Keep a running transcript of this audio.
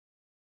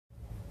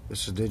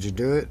This is Did You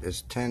Do It?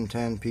 It's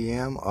 10:10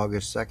 p.m.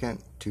 August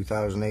 2nd,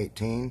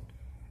 2018,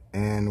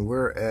 and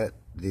we're at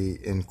the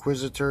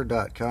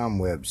Inquisitor.com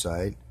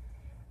website,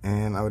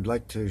 and I would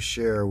like to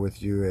share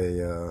with you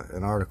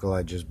an article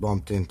I just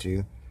bumped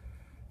into.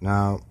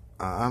 Now,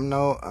 I'm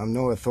no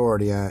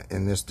authority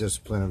in this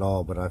discipline at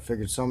all, but I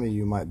figured some of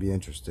you might be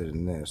interested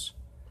in this.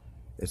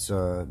 It's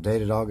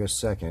dated August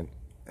 2nd.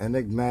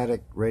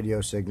 Enigmatic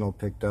radio signal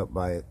picked up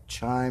by a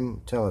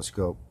CHIME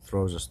telescope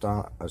throws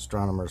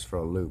astronomers for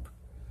a loop.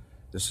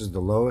 This is the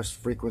lowest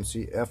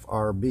frequency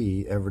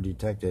FRB ever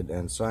detected,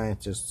 and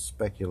scientists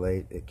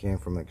speculate it came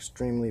from an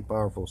extremely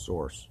powerful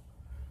source.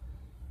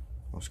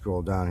 I'll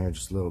scroll down here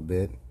just a little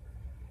bit.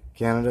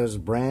 Canada's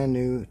brand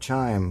new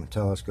CHIME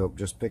telescope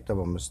just picked up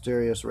a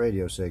mysterious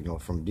radio signal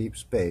from deep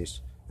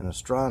space, and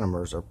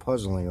astronomers are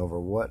puzzling over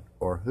what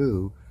or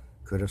who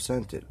could have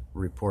sent it,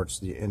 reports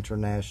the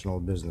International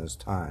Business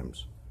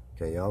Times.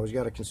 Okay, you always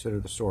got to consider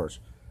the source.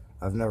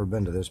 I've never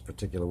been to this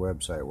particular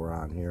website we're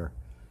on here.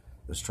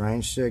 The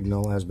strange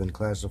signal has been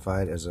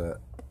classified as a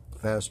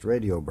fast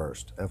radio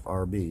burst,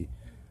 FRB,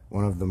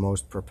 one of the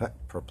most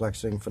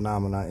perplexing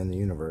phenomena in the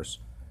universe,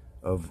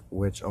 of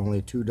which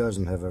only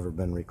 24 have ever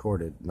been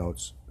recorded,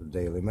 notes the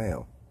Daily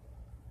Mail.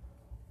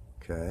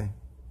 Okay.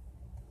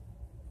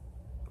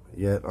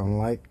 Yet,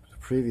 unlike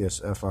previous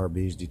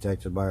FRBs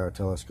detected by our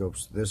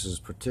telescopes, this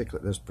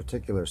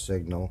particular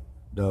signal,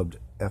 dubbed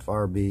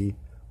FRB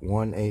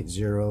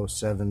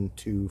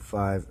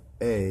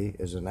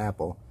 180725A as an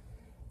apple,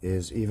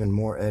 is even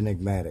more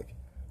enigmatic.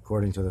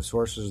 According to the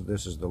sources,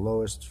 this is the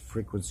lowest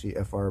frequency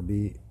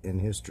FRB in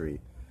history,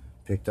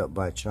 picked up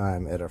by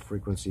CHIME at a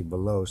frequency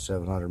below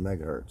 700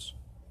 megahertz.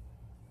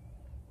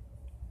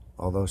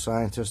 Although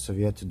scientists have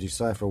yet to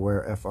decipher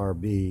where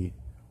FRB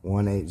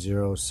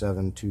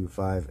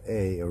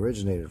 180725A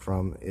originated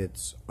from,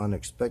 its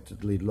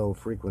unexpectedly low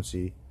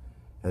frequency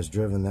has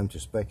driven them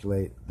to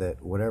speculate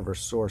that whatever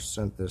source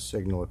sent this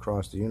signal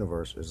across the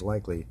universe is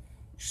likely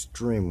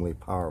extremely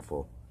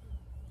powerful,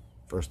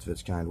 first of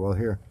its kind. Well,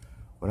 here,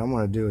 what I'm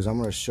going to do is I'm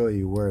going to show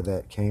you where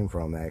that came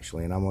from,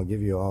 actually, and I'm going to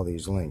give you all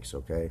these links,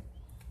 okay?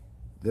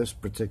 This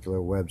particular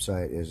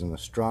website is an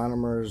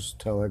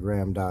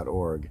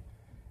astronomerstelegram.org,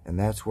 and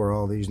that's where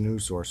all these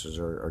news sources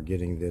are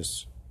getting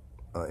this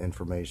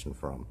information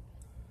from.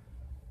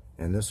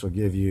 And this will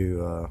give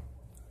you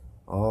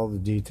all the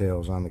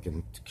details on the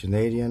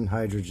Canadian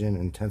Hydrogen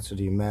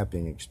Intensity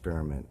Mapping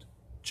Experiment,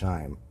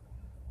 CHIME.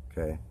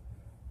 Okay,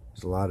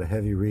 there's a lot of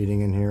heavy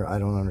reading in here. I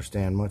don't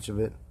understand much of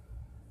it.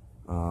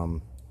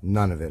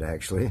 None of it,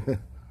 actually.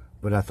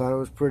 But I thought it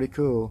was pretty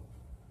cool.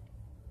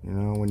 You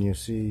know, when you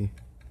see,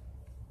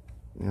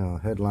 you know,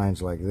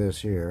 headlines like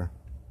this here,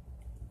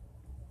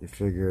 you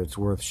figure it's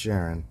worth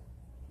sharing.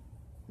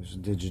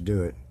 Did you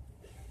do it?